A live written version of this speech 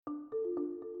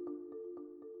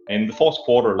In the fourth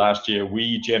quarter last year,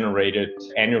 we generated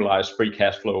annualized free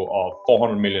cash flow of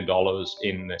 $400 million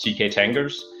in TK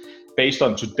Tankers. Based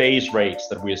on today's rates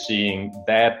that we're seeing,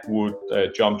 that would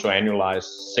jump to annualized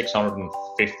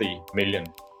 $650 million.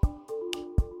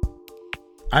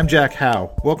 I'm Jack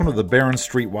Howe. Welcome to the Barron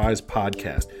Streetwise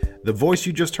podcast. The voice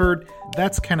you just heard,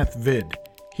 that's Kenneth Vid.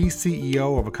 He's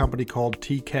CEO of a company called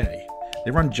TK.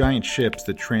 They run giant ships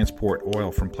that transport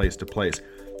oil from place to place.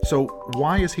 So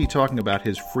why is he talking about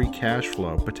his free cash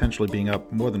flow potentially being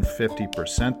up more than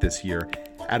 50% this year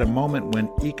at a moment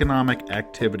when economic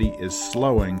activity is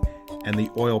slowing and the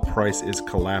oil price is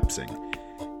collapsing?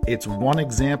 It's one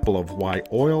example of why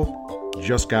oil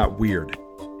just got weird.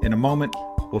 In a moment,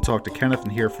 we'll talk to Kenneth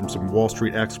and hear from some Wall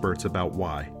Street experts about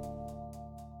why.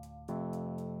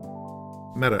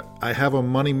 Meta, I have a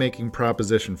money-making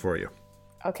proposition for you.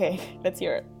 Okay, let's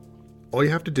hear it. All you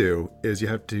have to do is you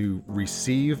have to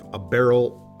receive a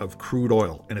barrel of crude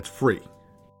oil, and it's free.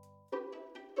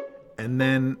 And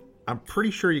then I'm pretty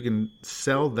sure you can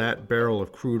sell that barrel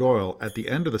of crude oil at the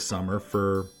end of the summer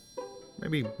for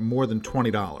maybe more than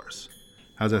 $20.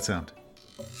 How's that sound?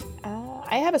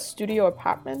 I have a studio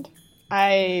apartment.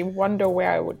 I wonder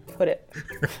where I would put it.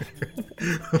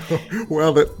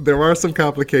 Well, there are some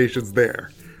complications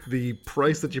there. The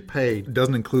price that you pay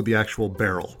doesn't include the actual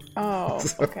barrel. Oh,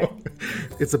 okay.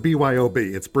 It's a BYOB.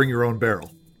 It's bring your own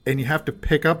barrel. And you have to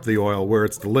pick up the oil where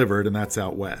it's delivered, and that's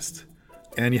out west.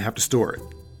 And you have to store it.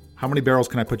 How many barrels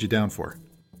can I put you down for?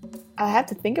 I'll have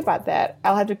to think about that.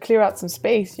 I'll have to clear out some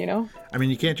space, you know? I mean,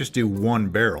 you can't just do one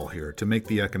barrel here. To make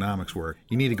the economics work,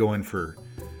 you need to go in for,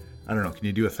 I don't know, can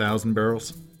you do 1,000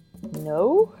 barrels?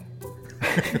 No.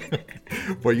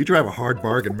 Boy, you drive a hard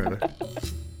bargain, Meta.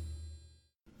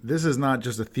 This is not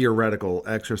just a theoretical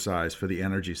exercise for the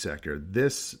energy sector.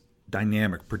 This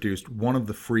dynamic produced one of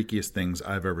the freakiest things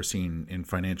I've ever seen in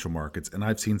financial markets, and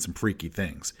I've seen some freaky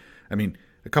things. I mean,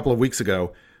 a couple of weeks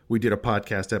ago, we did a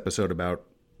podcast episode about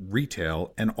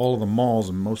retail, and all of the malls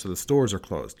and most of the stores are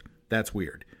closed. That's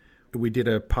weird. We did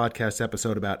a podcast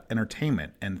episode about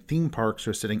entertainment, and theme parks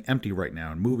are sitting empty right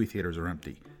now, and movie theaters are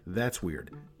empty. That's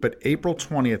weird. But April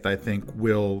 20th, I think,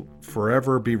 will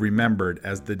forever be remembered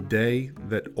as the day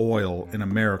that oil in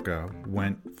America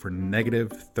went for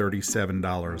negative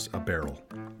 $37 a barrel.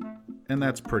 And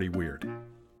that's pretty weird.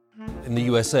 In the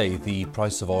USA, the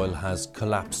price of oil has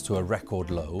collapsed to a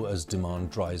record low as demand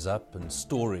dries up and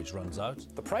storage runs out.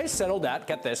 The price settled at,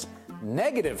 get this,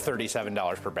 negative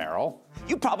 $37 per barrel.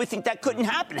 You probably think that couldn't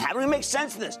happen. How do we make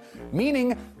sense of this?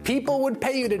 Meaning people would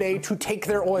pay you today to take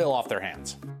their oil off their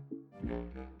hands.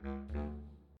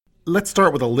 Let's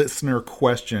start with a listener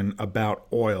question about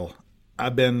oil.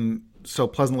 I've been so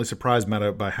pleasantly surprised,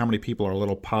 Meta, by how many people our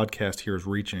little podcast here is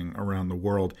reaching around the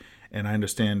world. And I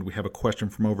understand we have a question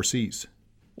from overseas.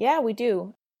 Yeah, we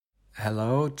do.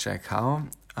 Hello, Jack Howe.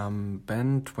 I'm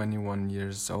Ben, 21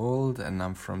 years old, and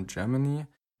I'm from Germany.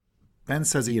 Ben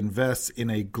says he invests in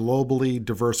a globally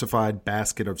diversified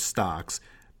basket of stocks.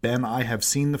 Ben, I have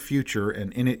seen the future,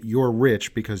 and in it you're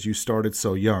rich because you started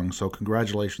so young, so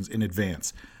congratulations in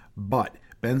advance. But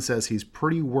Ben says he's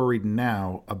pretty worried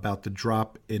now about the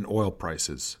drop in oil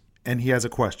prices. And he has a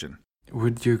question.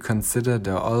 Would you consider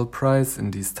the oil price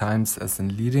in these times as a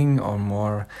leading or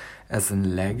more as a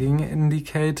lagging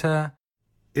indicator?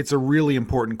 It's a really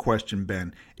important question,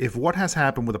 Ben. If what has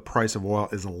happened with the price of oil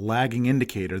is a lagging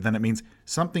indicator, then it means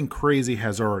something crazy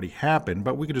has already happened,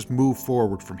 but we could just move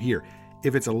forward from here.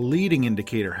 If it's a leading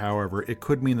indicator, however, it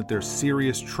could mean that there's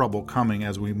serious trouble coming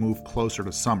as we move closer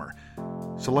to summer.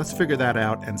 So let's figure that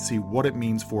out and see what it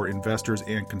means for investors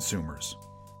and consumers.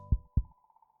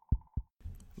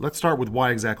 Let's start with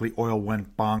why exactly oil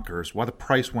went bonkers, why the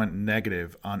price went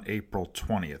negative on April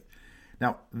 20th.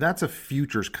 Now, that's a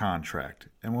futures contract.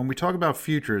 And when we talk about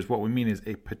futures, what we mean is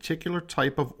a particular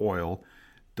type of oil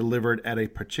delivered at a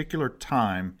particular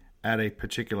time at a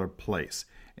particular place.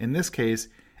 In this case,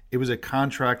 it was a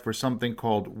contract for something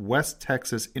called West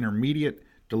Texas Intermediate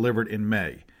delivered in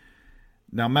May.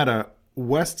 Now, Meta,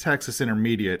 West Texas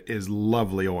Intermediate is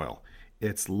lovely oil.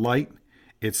 It's light.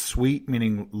 It's sweet,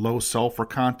 meaning low sulfur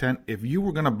content. If you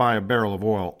were going to buy a barrel of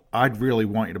oil, I'd really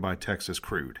want you to buy Texas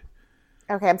crude.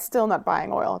 Okay, I'm still not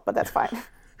buying oil, but that's fine.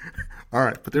 All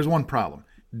right, but there's one problem.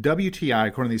 WTI,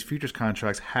 according to these futures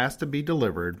contracts, has to be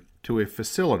delivered to a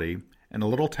facility in a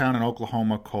little town in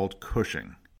Oklahoma called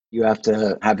Cushing. You have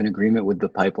to have an agreement with the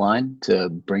pipeline to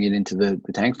bring it into the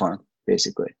tank farm,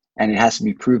 basically. And it has to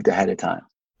be proved ahead of time.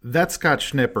 That's Scott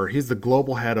Schnipper. He's the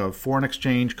global head of foreign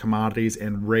exchange, commodities,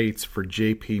 and rates for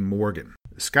JP Morgan.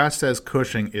 Scott says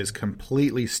Cushing is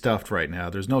completely stuffed right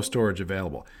now. There's no storage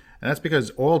available. And that's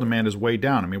because oil demand is way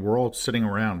down. I mean, we're all sitting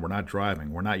around. We're not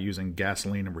driving. We're not using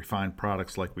gasoline and refined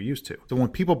products like we used to. So when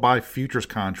people buy futures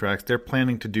contracts, they're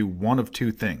planning to do one of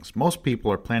two things. Most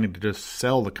people are planning to just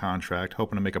sell the contract,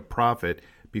 hoping to make a profit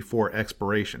before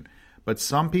expiration. But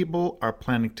some people are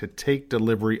planning to take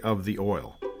delivery of the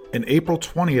oil. And April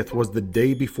 20th was the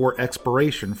day before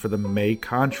expiration for the May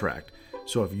contract.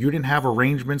 So if you didn't have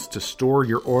arrangements to store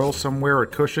your oil somewhere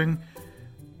at Cushing,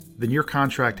 then your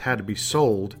contract had to be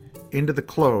sold into the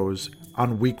close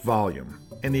on weak volume.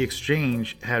 And the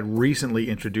exchange had recently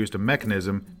introduced a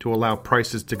mechanism to allow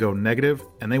prices to go negative,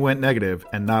 and they went negative,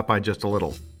 and not by just a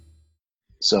little.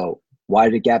 So why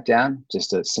did it gap down?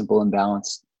 Just a simple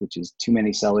imbalance, which is too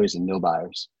many sellers and no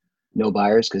buyers. No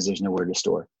buyers because there's nowhere to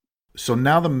store. So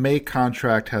now the May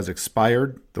contract has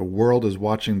expired. The world is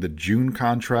watching the June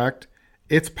contract.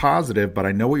 It's positive, but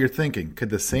I know what you're thinking. Could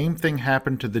the same thing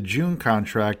happen to the June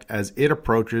contract as it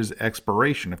approaches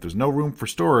expiration? If there's no room for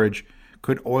storage,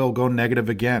 could oil go negative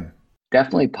again?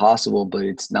 Definitely possible, but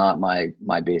it's not my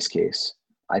base case.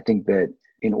 I think that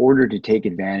in order to take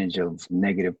advantage of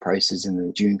negative prices in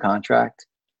the June contract,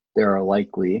 there are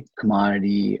likely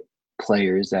commodity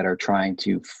players that are trying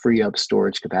to free up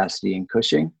storage capacity in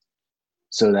Cushing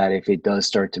so that if it does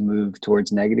start to move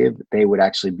towards negative, they would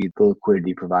actually be the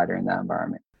liquidity provider in that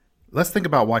environment. Let's think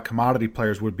about why commodity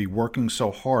players would be working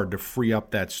so hard to free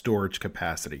up that storage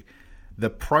capacity. The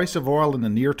price of oil in the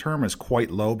near term is quite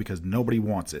low because nobody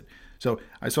wants it. So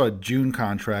I saw a June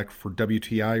contract for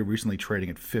WTI recently trading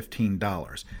at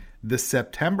 $15. The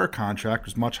September contract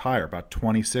was much higher, about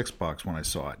 $26 when I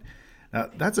saw it. Now,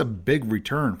 that's a big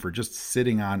return for just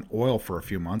sitting on oil for a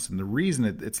few months. And the reason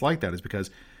it's like that is because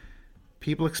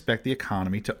people expect the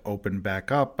economy to open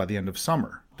back up by the end of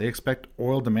summer. They expect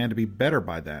oil demand to be better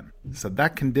by then. So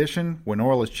that condition, when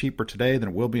oil is cheaper today than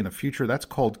it will be in the future, that's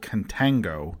called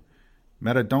contango.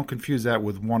 Meta, don't confuse that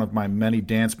with one of my many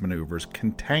dance maneuvers.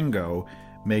 Contango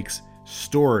makes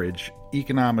storage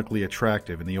economically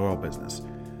attractive in the oil business.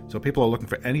 So people are looking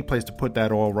for any place to put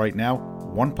that oil right now.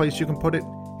 One place you can put it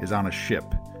is on a ship.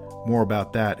 More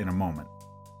about that in a moment.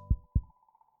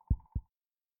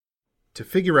 To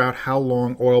figure out how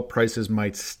long oil prices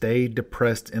might stay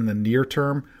depressed in the near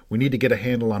term, we need to get a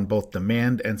handle on both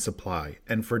demand and supply.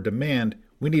 And for demand,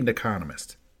 we need an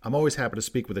economist. I'm always happy to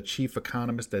speak with a chief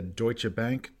economist at Deutsche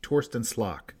Bank, Torsten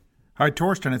Slok. Hi,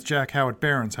 Torsten. It's Jack Howe at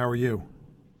Barron's. How are you?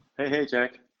 Hey,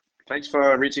 Jack. Thanks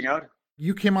for reaching out.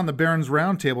 You came on the Barron's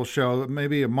Roundtable show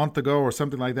maybe a month ago or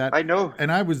something like that. I know.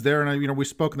 And I was there, and we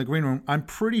spoke in the green room. I'm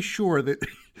pretty sure that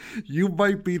you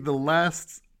might be the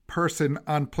last person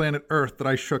on planet Earth that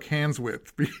I shook hands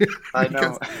with. I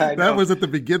know. That was at the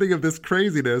beginning of this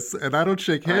craziness, and I don't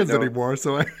shake hands anymore.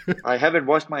 So I haven't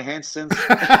washed my hands since.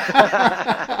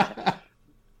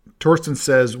 Torsten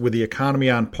says, with the economy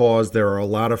on pause, there are a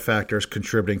lot of factors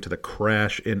contributing to the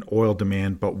crash in oil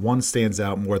demand, but one stands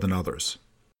out more than others.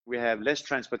 We have less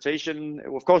transportation.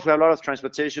 Of course, we have a lot of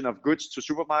transportation of goods to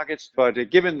supermarkets, but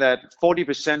given that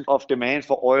 40% of demand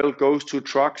for oil goes to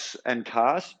trucks and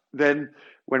cars, then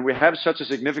when we have such a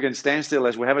significant standstill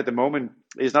as we have at the moment,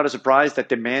 it's not a surprise that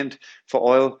demand for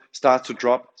oil starts to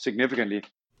drop significantly.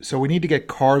 So we need to get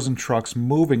cars and trucks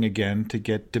moving again to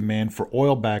get demand for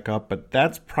oil back up, but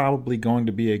that's probably going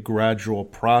to be a gradual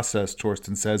process,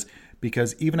 Torsten says,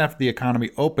 because even after the economy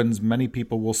opens, many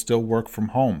people will still work from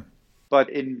home. But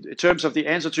in terms of the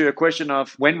answer to your question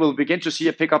of when we'll begin to see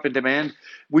a pickup in demand,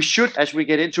 we should, as we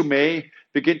get into May,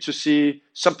 begin to see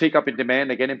some pickup in demand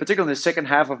again. In particular, in the second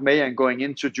half of May and going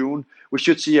into June, we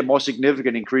should see a more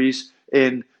significant increase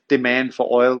in demand for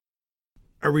oil.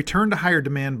 A return to higher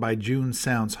demand by June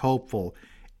sounds hopeful.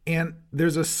 And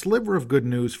there's a sliver of good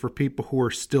news for people who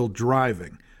are still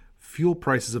driving. Fuel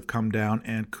prices have come down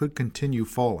and could continue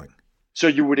falling. So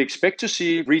you would expect to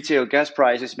see retail gas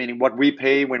prices, meaning what we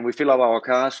pay when we fill up our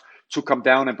cars, to come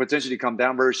down and potentially come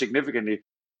down very significantly.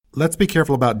 Let's be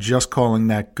careful about just calling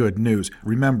that good news.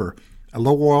 Remember, a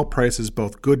low oil price is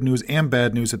both good news and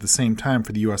bad news at the same time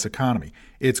for the U.S. economy.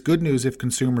 It's good news if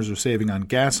consumers are saving on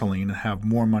gasoline and have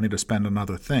more money to spend on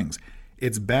other things.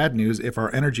 It's bad news if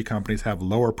our energy companies have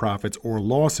lower profits or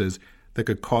losses that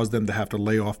could cause them to have to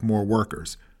lay off more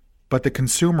workers. But the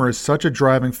consumer is such a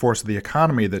driving force of the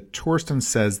economy that Torsten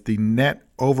says the net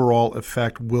overall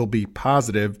effect will be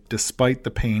positive despite the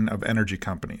pain of energy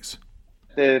companies.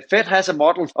 The Fed has a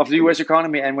model of the U.S.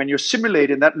 economy, and when you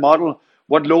simulate in that model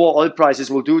what lower oil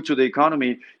prices will do to the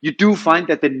economy, you do find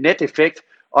that the net effect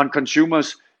on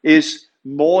consumers is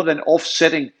more than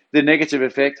offsetting the negative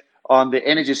effect on the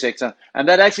energy sector. And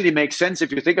that actually makes sense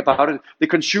if you think about it. The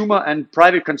consumer and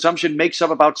private consumption makes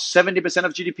up about 70%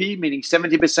 of GDP, meaning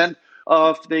 70%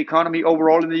 of the economy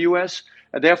overall in the US.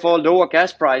 And therefore, lower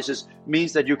gas prices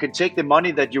means that you can take the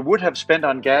money that you would have spent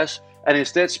on gas and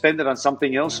instead spend it on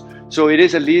something else. So it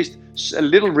is at least a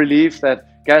little relief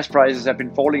that gas prices have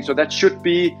been falling. So that should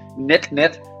be net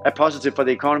a positive for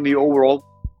the economy overall.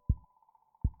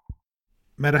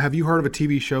 Mette, have you heard of a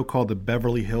TV show called The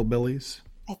Beverly Hillbillies?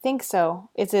 I think so.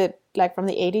 Is it like from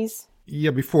the 80s?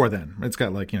 Yeah, before then. It's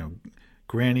got like,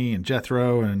 Granny and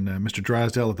Jethro and Mr.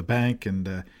 Drysdale at the bank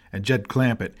and Jed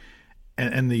Clampett.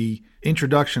 And the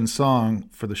introduction song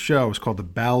for the show is called The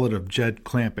Ballad of Jed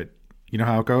Clampett. You know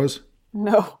how it goes?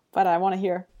 No, but I want to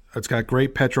hear. It's got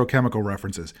great petrochemical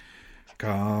references.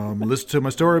 Come listen to my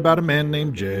story about a man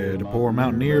named Jed, a poor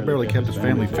mountaineer, barely kept his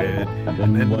family fed.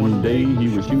 And then one day he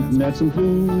was shooting at some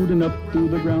food, and up through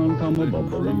the ground come a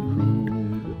bubbling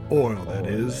crude. Oil, that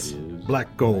is.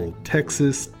 Black gold,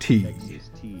 Texas tea.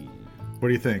 What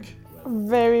do you think?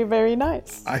 Very, very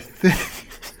nice. I think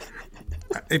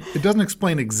it doesn't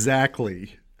explain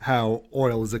exactly how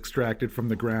oil is extracted from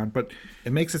the ground, but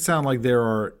it makes it sound like there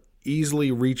are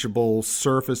easily reachable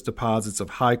surface deposits of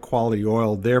high-quality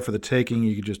oil there for the taking.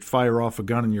 You could just fire off a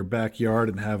gun in your backyard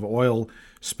and have oil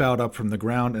spout up from the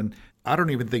ground. And I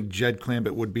don't even think Jed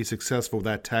Clampett would be successful with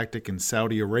that tactic in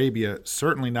Saudi Arabia,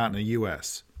 certainly not in the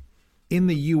U.S. In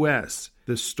the U.S.,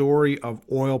 the story of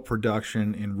oil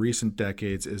production in recent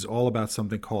decades is all about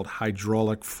something called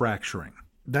hydraulic fracturing.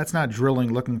 That's not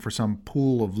drilling looking for some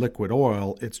pool of liquid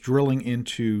oil. It's drilling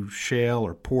into shale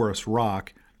or porous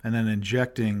rock and then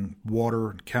injecting water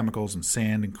and chemicals and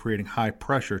sand and creating high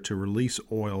pressure to release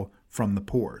oil from the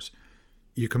pores.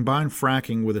 You combine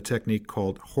fracking with a technique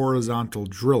called horizontal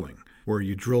drilling, where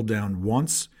you drill down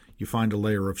once, you find a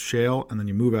layer of shale, and then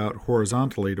you move out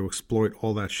horizontally to exploit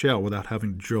all that shale without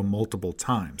having to drill multiple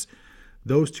times.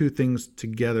 Those two things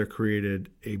together created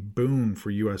a boom for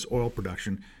U.S. oil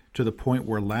production, to the point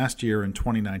where last year in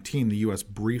 2019, the U.S.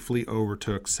 briefly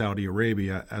overtook Saudi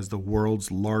Arabia as the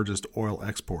world's largest oil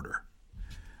exporter.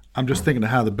 I'm just thinking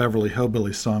of how the Beverly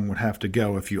Hillbillies song would have to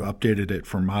go if you updated it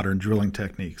for modern drilling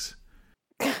techniques.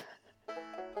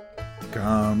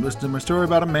 Come listen to my story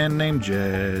about a man named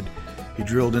Jed. He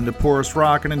drilled into porous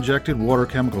rock and injected water,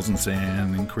 chemicals, and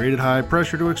sand and created high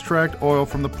pressure to extract oil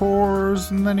from the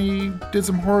pores, and then he did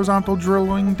some horizontal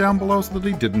drilling down below so that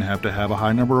he didn't have to have a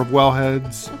high number of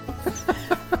wellheads.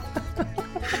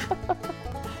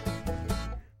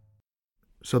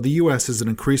 So the U.S. is an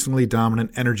increasingly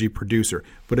dominant energy producer,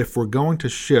 but if we're going to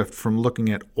shift from looking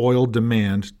at oil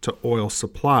demand to oil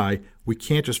supply, we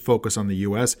can't just focus on the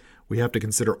U.S. We have to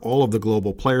consider all of the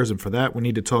global players, and for that we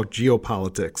need to talk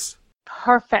geopolitics.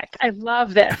 Perfect. I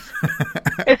love this.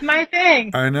 It's my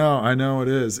thing. I know it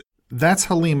is. That's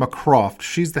Halima Croft.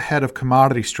 She's the head of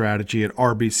commodity strategy at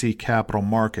RBC Capital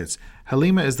Markets.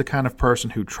 Halima is the kind of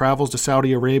person who travels to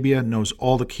Saudi Arabia, knows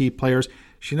all the key players.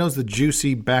 She knows the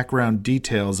juicy background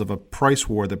details of a price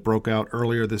war that broke out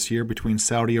earlier this year between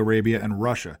Saudi Arabia and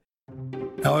Russia.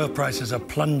 Now, oil prices are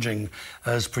plunging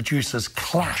as producers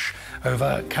clash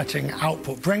over cutting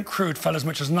output. Brent crude fell as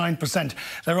much as 9%.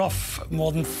 They're off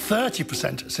more than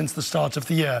 30% since the start of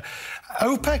the year.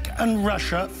 OPEC and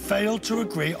Russia failed to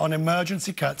agree on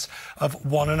emergency cuts of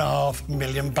 1.5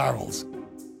 million barrels.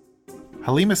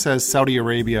 Halima says Saudi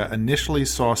Arabia initially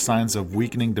saw signs of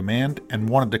weakening demand and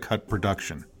wanted to cut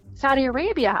production. Saudi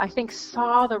Arabia, I think,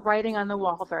 saw the writing on the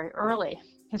wall very early.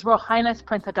 His Royal Highness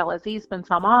Prince Abdulaziz bin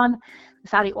Salman, the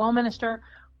Saudi oil minister,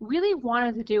 really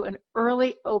wanted to do an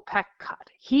early OPEC cut.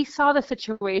 He saw the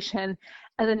situation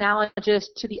as analogous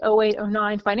to the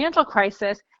 08-09 financial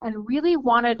crisis and really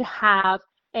wanted to have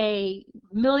a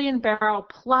 1 million barrel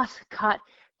plus cut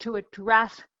to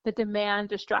address the demand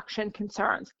destruction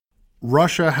concerns.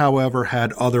 Russia, however,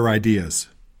 had other ideas.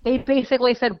 They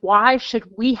basically said, why should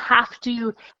we have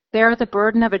to bear the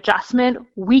burden of adjustment?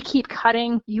 We keep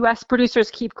cutting, U.S. producers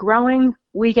keep growing,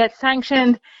 we get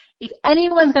sanctioned. If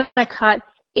anyone's going to cut,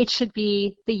 it should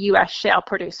be the U.S. shale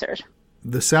producers.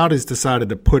 The Saudis decided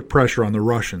to put pressure on the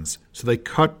Russians, so they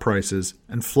cut prices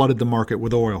and flooded the market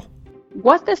with oil.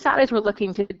 What the Saudis were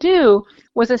looking to do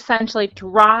was essentially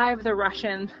drive the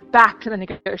Russians back to the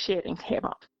negotiating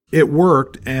table. It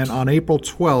worked, and on April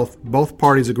 12th, both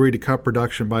parties agreed to cut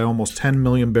production by almost 10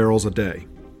 million barrels a day.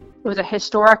 It was a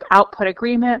historic output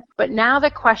agreement, but now the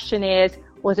question is,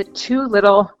 was it too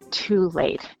little, too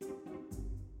late?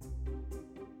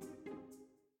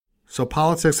 So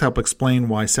politics help explain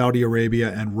why Saudi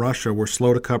Arabia and Russia were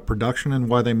slow to cut production and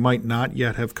why they might not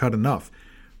yet have cut enough.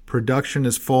 Production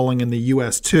is falling in the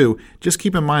U.S. too. Just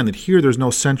keep in mind that here there's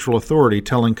no central authority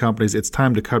telling companies it's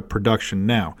time to cut production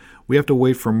now. We have to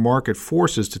wait for market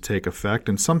forces to take effect,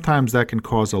 and sometimes that can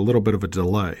cause a little bit of a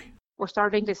delay. We're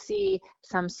starting to see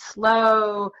some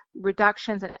slow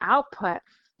reductions in output,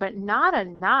 but not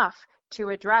enough to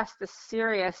address the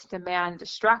serious demand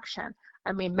destruction.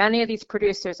 I mean, many of these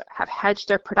producers have hedged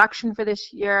their production for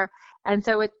this year, and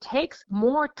so it takes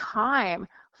more time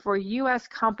for U.S.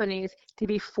 companies to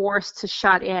be forced to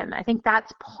shut in. I think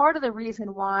that's part of the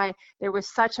reason why there was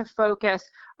such a focus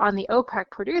on the OPEC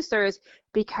producers,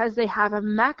 because they have a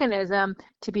mechanism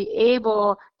to be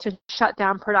able to shut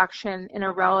down production in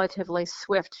a relatively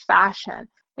swift fashion.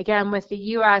 Again, with the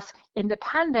U.S.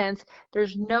 independence,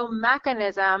 there's no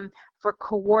mechanism for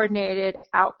coordinated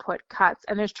output cuts,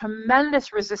 and there's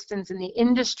tremendous resistance in the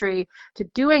industry to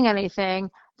doing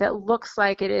anything that looks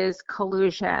like it is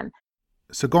collusion.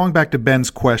 So going back to Ben's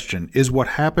question, is what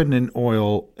happened in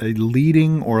oil a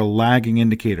leading or a lagging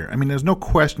indicator? I mean, there's no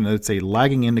question that it's a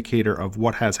lagging indicator of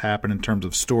what has happened in terms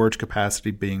of storage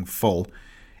capacity being full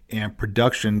and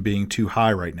production being too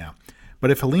high right now.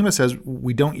 But if Halima says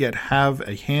we don't yet have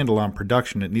a handle on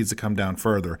production, it needs to come down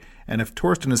further, and if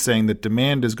Torsten is saying that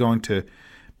demand is going to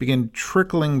begin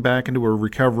trickling back into a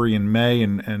recovery in May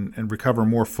and recover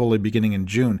more fully beginning in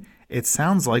June, it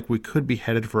sounds like we could be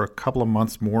headed for a couple of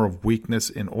months more of weakness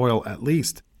in oil at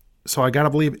least. So I got to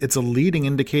believe it's a leading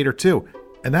indicator too.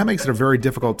 And that makes it a very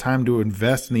difficult time to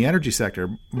invest in the energy sector.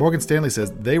 Morgan Stanley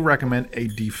says they recommend a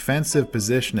defensive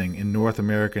positioning in North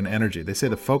American energy. They say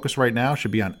the focus right now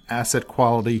should be on asset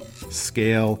quality,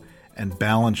 scale, and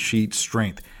balance sheet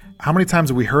strength. How many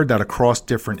times have we heard that across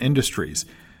different industries?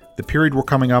 The period we're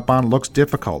coming up on looks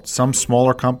difficult. Some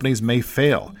smaller companies may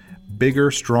fail.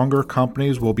 Bigger, stronger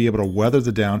companies will be able to weather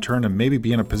the downturn and maybe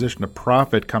be in a position to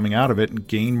profit coming out of it and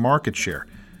gain market share.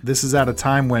 This is at a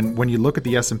time when you look at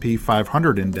the S&P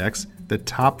 500 index, the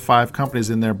top 5 companies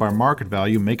in there by market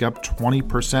value make up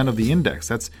 20% of the index.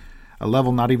 That's a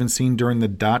level not even seen during the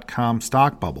dot-com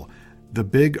stock bubble. The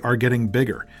big are getting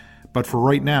bigger. But for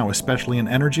right now, especially in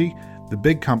energy, the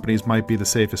big companies might be the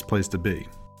safest place to be.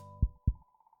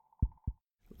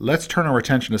 Let's turn our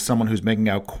attention to someone who's making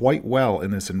out quite well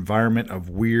in this environment of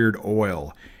weird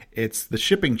oil. It's the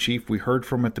shipping chief we heard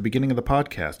from at the beginning of the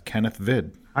podcast, Kenneth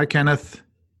Vid. Hi, Kenneth.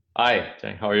 Hi,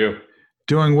 Jack. How are you?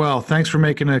 Doing well. Thanks for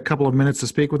making a couple of minutes to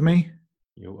speak with me.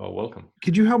 You are welcome.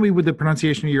 Could you help me with the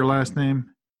pronunciation of your last name?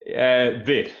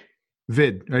 Vid.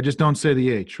 Vid. I just don't say the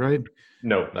H, right?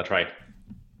 No, that's right.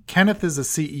 Kenneth is the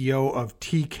CEO of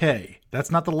TK.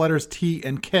 That's not the letters T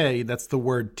and K. That's the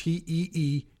word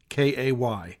TEEKAY.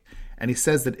 And he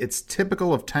says that it's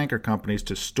typical of tanker companies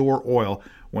to store oil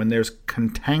when there's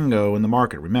contango in the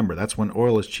market. Remember, that's when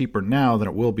oil is cheaper now than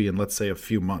it will be in, let's say, a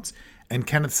few months. And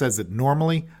Kenneth says that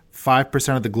normally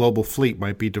 5% of the global fleet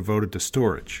might be devoted to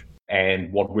storage.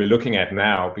 And what we're looking at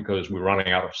now, because we're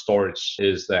running out of storage,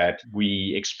 is that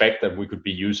we expect that we could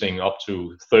be using up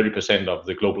to 30% of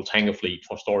the global tanker fleet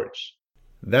for storage.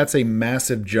 That's a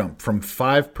massive jump from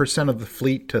 5% of the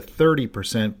fleet to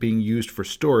 30% being used for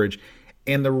storage.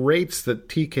 And the rates that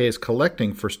TK is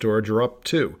collecting for storage are up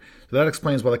too. So that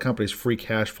explains why the company's free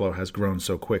cash flow has grown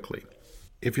so quickly.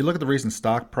 If you look at the recent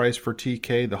stock price for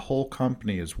TK, the whole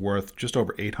company is worth just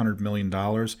over $800 million.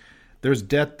 There's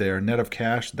debt there, net of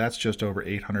cash, that's just over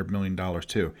 $800 million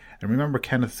too. And remember,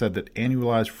 Kenneth said that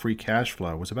annualized free cash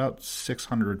flow was about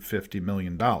 $650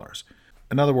 million.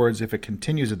 In other words, if it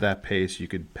continues at that pace, you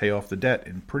could pay off the debt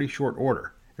in pretty short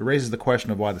order. It raises the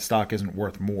question of why the stock isn't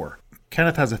worth more.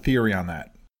 Kenneth has a theory on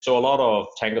that. So a lot of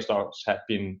tanker stocks have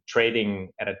been trading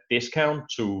at a discount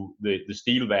to the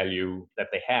steel value that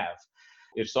they have.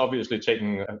 It's obviously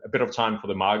taking a bit of time for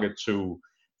the market to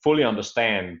fully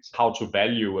understand how to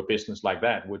value a business like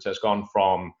that, which has gone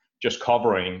from just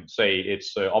covering, say,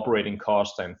 its operating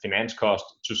cost and finance cost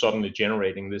to suddenly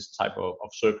generating this type of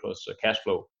surplus cash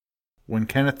flow. When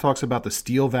Kenneth talks about the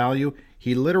steel value,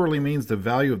 he literally means the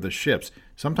value of the ships.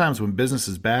 Sometimes when business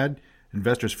is bad,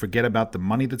 investors forget about the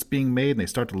money that's being made and they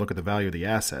start to look at the value of the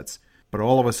assets. But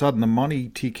all of a sudden, the money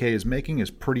TK is making is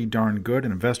pretty darn good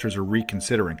and investors are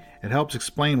reconsidering. It helps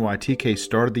explain why TK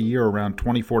started the year around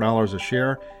 $24 a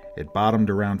share, it bottomed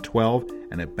around $12,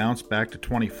 and it bounced back to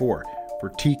 $24. For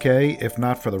TK, if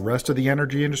not for the rest of the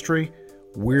energy industry,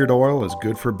 weird oil is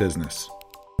good for business.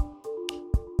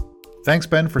 Thanks,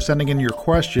 Ben, for sending in your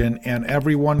question, and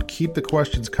everyone, keep the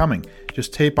questions coming.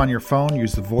 Just tape on your phone,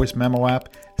 use the voice memo app,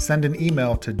 send an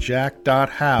email to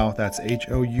jack.how, that's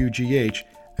Hough,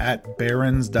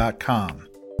 @barons.com.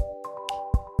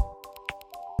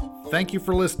 Thank you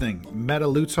for listening. Meta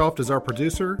Lutzoft is our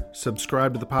producer.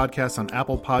 Subscribe to the podcast on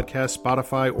Apple Podcasts,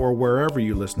 Spotify, or wherever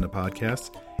you listen to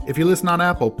podcasts. If you listen on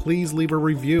Apple, please leave a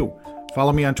review.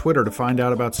 Follow me on Twitter to find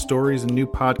out about stories and new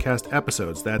podcast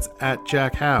episodes. That's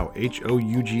 @JackHough,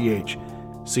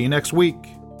 Hough. See you next week.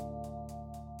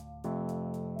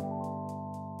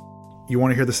 You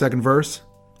want to hear the second verse?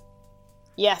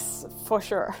 Yes, for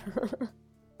sure.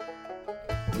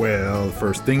 Well, the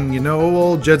first thing you know,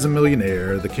 old Jed's a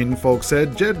millionaire. The kinfolk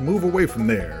said, Jed, move away from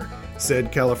there.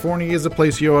 Said California is a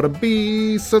place you ought to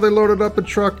be. So they loaded up a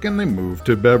truck and they moved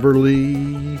to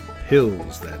Beverly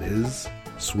Hills, that is.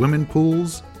 Swimming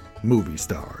pools, movie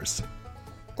stars.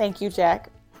 Thank you, Jack.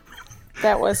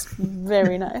 That was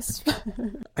very nice.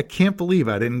 I can't believe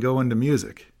I didn't go into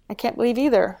music. I can't believe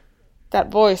either.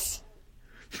 That voice.